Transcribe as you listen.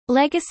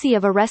Legacy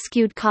of a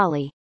Rescued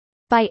Collie.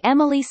 By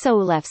Emily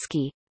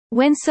Soulevsky.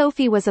 When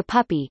Sophie was a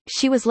puppy,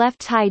 she was left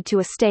tied to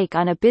a stake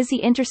on a busy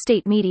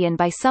interstate median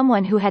by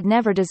someone who had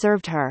never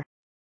deserved her.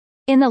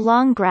 In the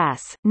long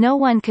grass, no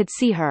one could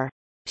see her.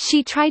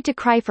 She tried to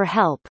cry for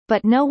help,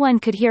 but no one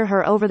could hear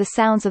her over the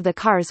sounds of the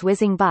cars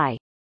whizzing by.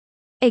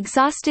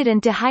 Exhausted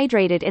and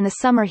dehydrated in the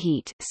summer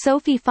heat,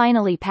 Sophie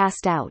finally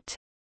passed out.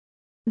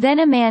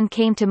 Then a man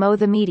came to mow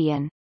the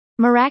median.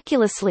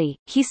 Miraculously,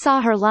 he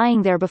saw her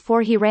lying there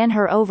before he ran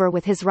her over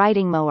with his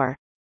riding mower.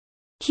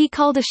 He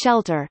called a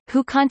shelter,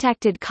 who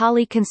contacted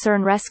Collie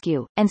Concern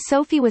Rescue, and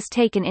Sophie was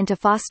taken into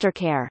foster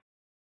care.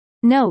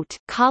 Note: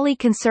 Collie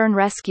Concern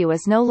Rescue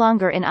is no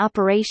longer in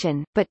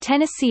operation, but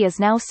Tennessee is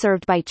now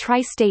served by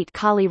Tri-State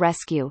Collie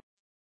Rescue.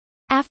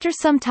 After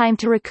some time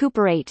to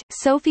recuperate,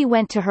 Sophie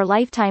went to her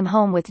lifetime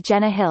home with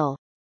Jenna Hill.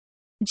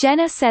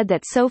 Jenna said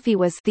that Sophie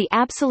was the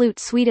absolute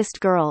sweetest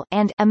girl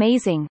and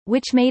amazing,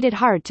 which made it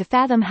hard to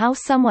fathom how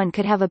someone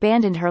could have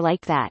abandoned her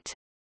like that.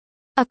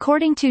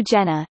 According to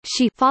Jenna,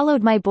 she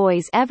followed my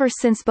boys ever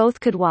since both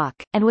could walk,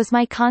 and was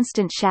my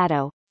constant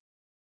shadow.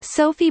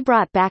 Sophie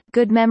brought back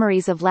good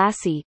memories of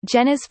Lassie,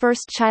 Jenna's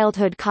first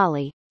childhood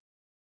collie.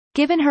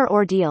 Given her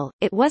ordeal,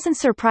 it wasn't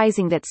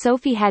surprising that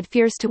Sophie had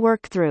fears to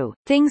work through,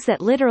 things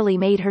that literally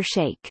made her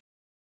shake.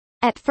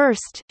 At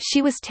first,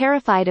 she was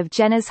terrified of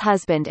Jenna's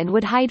husband and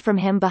would hide from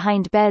him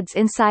behind beds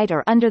inside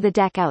or under the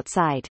deck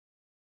outside.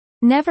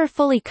 Never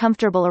fully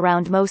comfortable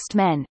around most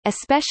men,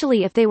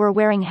 especially if they were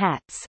wearing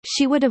hats,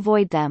 she would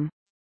avoid them.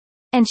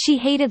 And she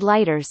hated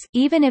lighters,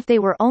 even if they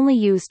were only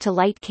used to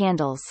light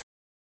candles.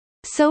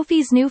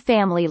 Sophie's new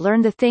family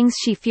learned the things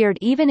she feared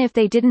even if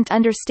they didn't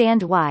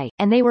understand why,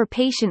 and they were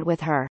patient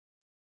with her.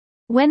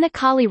 When the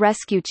Collie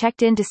Rescue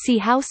checked in to see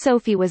how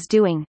Sophie was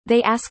doing,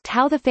 they asked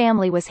how the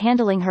family was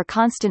handling her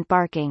constant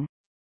barking.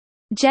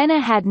 Jenna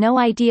had no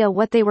idea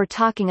what they were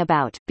talking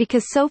about,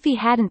 because Sophie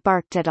hadn't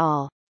barked at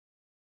all.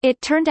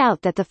 It turned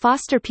out that the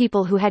foster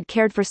people who had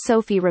cared for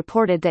Sophie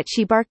reported that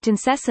she barked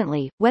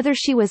incessantly, whether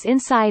she was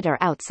inside or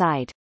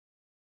outside.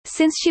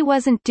 Since she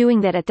wasn't doing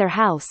that at their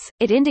house,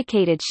 it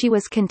indicated she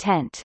was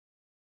content.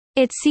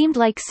 It seemed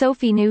like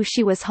Sophie knew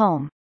she was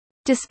home.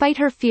 Despite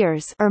her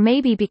fears, or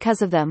maybe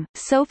because of them,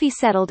 Sophie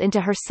settled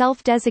into her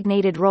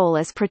self-designated role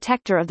as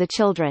protector of the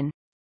children.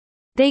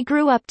 They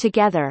grew up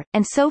together,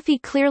 and Sophie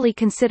clearly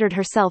considered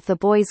herself the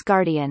boys'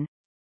 guardian.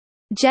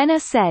 Jenna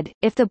said,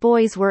 if the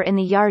boys were in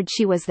the yard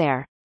she was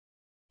there.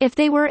 If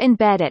they were in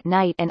bed at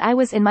night and I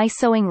was in my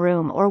sewing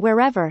room or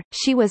wherever,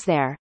 she was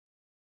there.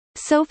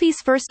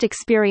 Sophie's first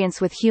experience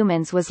with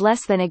humans was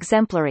less than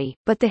exemplary,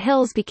 but the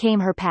Hills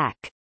became her pack.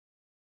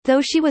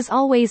 Though she was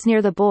always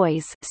near the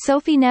boys,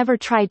 Sophie never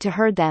tried to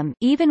herd them,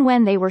 even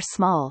when they were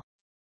small.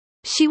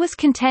 She was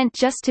content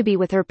just to be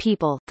with her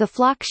people, the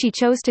flock she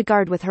chose to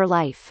guard with her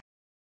life.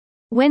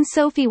 When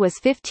Sophie was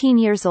 15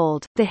 years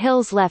old, the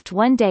Hills left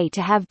one day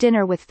to have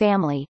dinner with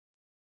family.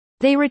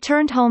 They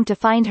returned home to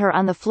find her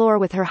on the floor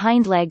with her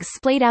hind legs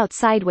splayed out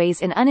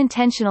sideways in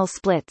unintentional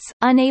splits,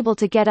 unable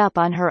to get up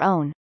on her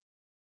own.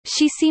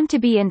 She seemed to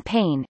be in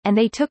pain, and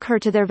they took her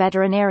to their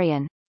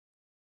veterinarian.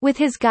 With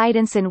his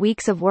guidance and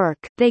weeks of work,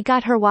 they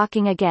got her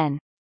walking again.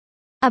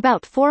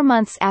 About 4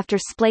 months after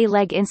splay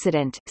leg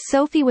incident,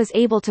 Sophie was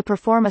able to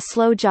perform a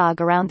slow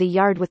jog around the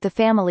yard with the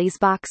family's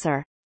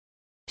boxer.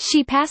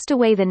 She passed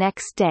away the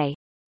next day.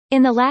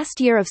 In the last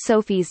year of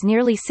Sophie's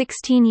nearly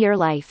 16-year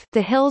life,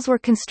 the Hills were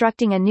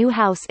constructing a new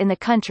house in the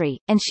country,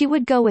 and she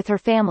would go with her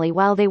family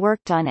while they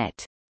worked on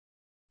it.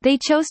 They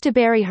chose to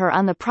bury her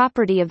on the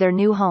property of their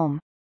new home.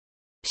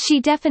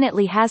 She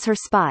definitely has her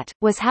spot,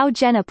 was how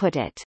Jenna put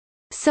it.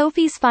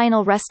 Sophie's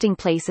final resting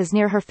place is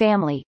near her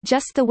family,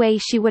 just the way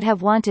she would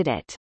have wanted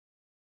it.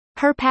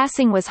 Her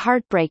passing was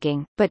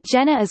heartbreaking, but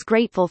Jenna is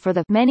grateful for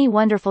the many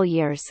wonderful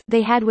years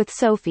they had with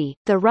Sophie,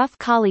 the rough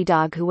collie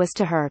dog who was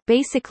to her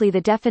basically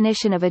the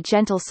definition of a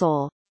gentle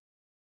soul.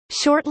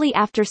 Shortly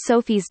after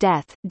Sophie's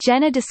death,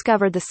 Jenna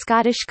discovered the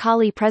Scottish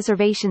Collie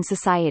Preservation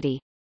Society.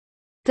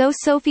 Though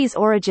Sophie's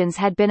origins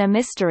had been a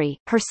mystery,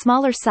 her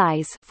smaller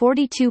size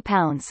 42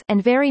 pounds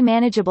and very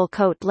manageable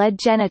coat led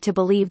Jenna to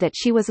believe that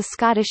she was a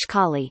Scottish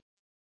collie.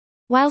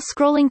 While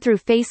scrolling through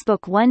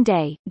Facebook one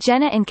day,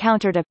 Jenna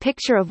encountered a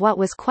picture of what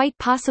was quite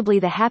possibly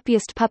the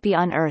happiest puppy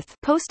on earth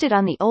posted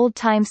on the Old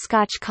Time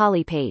Scotch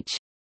Collie page.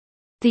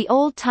 The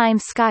Old Time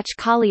Scotch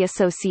Collie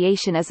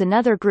Association is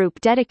another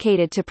group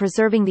dedicated to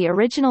preserving the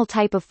original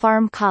type of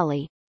farm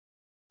collie.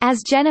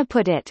 As Jenna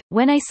put it,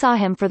 when I saw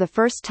him for the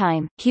first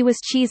time, he was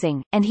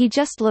cheesing, and he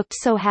just looked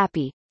so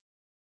happy.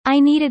 I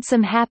needed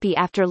some happy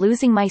after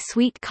losing my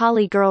sweet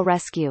collie girl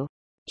rescue.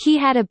 He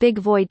had a big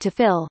void to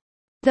fill.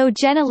 Though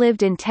Jenna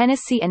lived in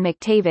Tennessee and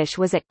McTavish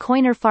was at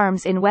Coiner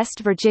Farms in West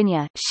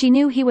Virginia, she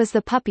knew he was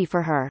the puppy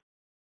for her.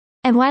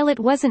 And while it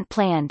wasn't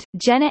planned,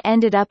 Jenna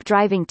ended up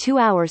driving 2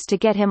 hours to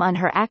get him on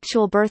her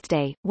actual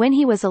birthday, when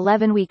he was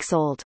 11 weeks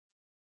old.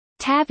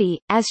 Tavi,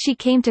 as she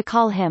came to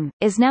call him,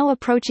 is now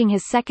approaching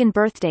his second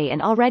birthday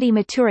and already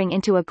maturing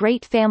into a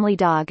great family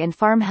dog and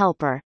farm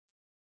helper.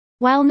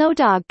 While no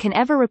dog can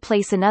ever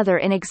replace another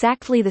in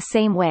exactly the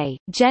same way,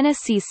 Jenna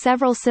sees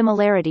several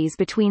similarities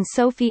between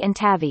Sophie and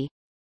Tavi.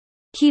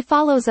 He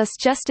follows us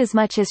just as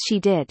much as she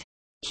did.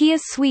 He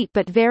is sweet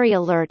but very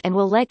alert and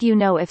will let you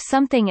know if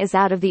something is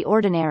out of the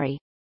ordinary.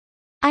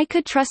 I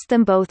could trust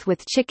them both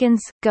with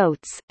chickens,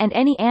 goats, and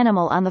any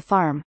animal on the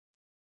farm.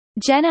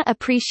 Jenna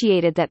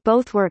appreciated that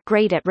both were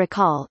great at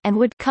recall and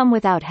would come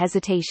without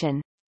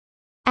hesitation.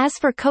 As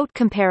for coat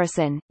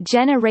comparison,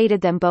 Jenna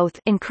rated them both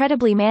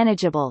incredibly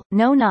manageable,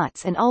 no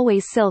knots and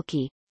always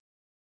silky.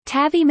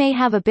 Tavi may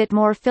have a bit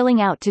more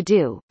filling out to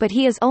do, but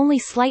he is only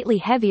slightly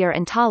heavier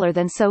and taller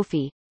than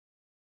Sophie.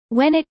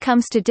 When it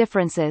comes to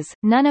differences,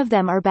 none of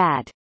them are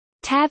bad.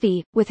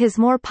 Tavi, with his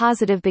more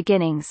positive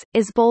beginnings,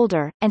 is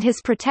bolder, and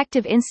his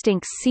protective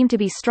instincts seem to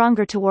be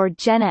stronger toward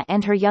Jenna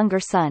and her younger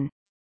son.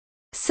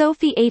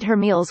 Sophie ate her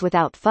meals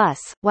without fuss,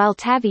 while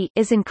Tavi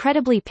is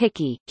incredibly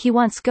picky. He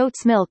wants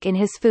goat's milk in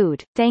his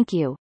food, thank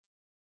you.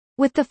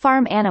 With the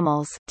farm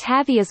animals,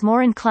 Tavi is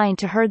more inclined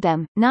to herd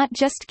them, not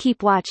just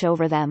keep watch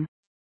over them.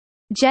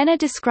 Jenna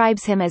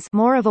describes him as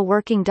more of a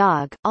working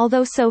dog,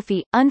 although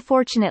Sophie,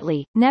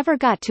 unfortunately, never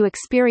got to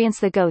experience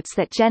the goats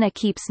that Jenna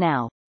keeps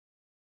now.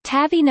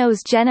 Tavi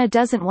knows Jenna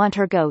doesn't want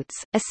her goats,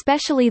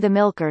 especially the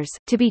milkers,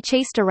 to be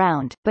chased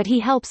around, but he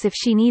helps if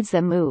she needs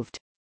them moved.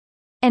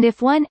 And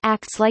if one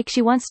acts like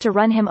she wants to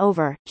run him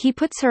over, he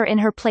puts her in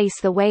her place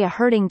the way a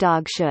herding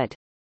dog should.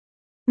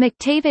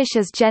 McTavish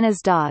is Jenna's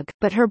dog,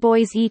 but her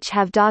boys each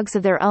have dogs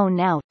of their own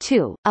now,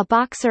 too, a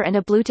boxer and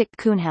a blue-tick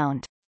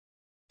coonhound.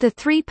 The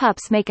three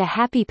pups make a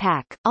happy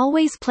pack,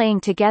 always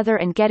playing together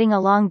and getting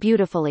along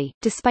beautifully,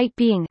 despite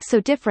being so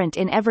different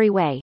in every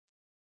way.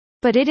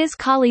 But it is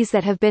collies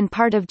that have been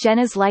part of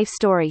Jenna's life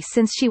story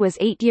since she was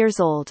 8 years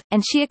old,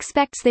 and she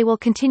expects they will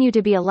continue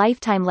to be a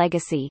lifetime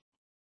legacy.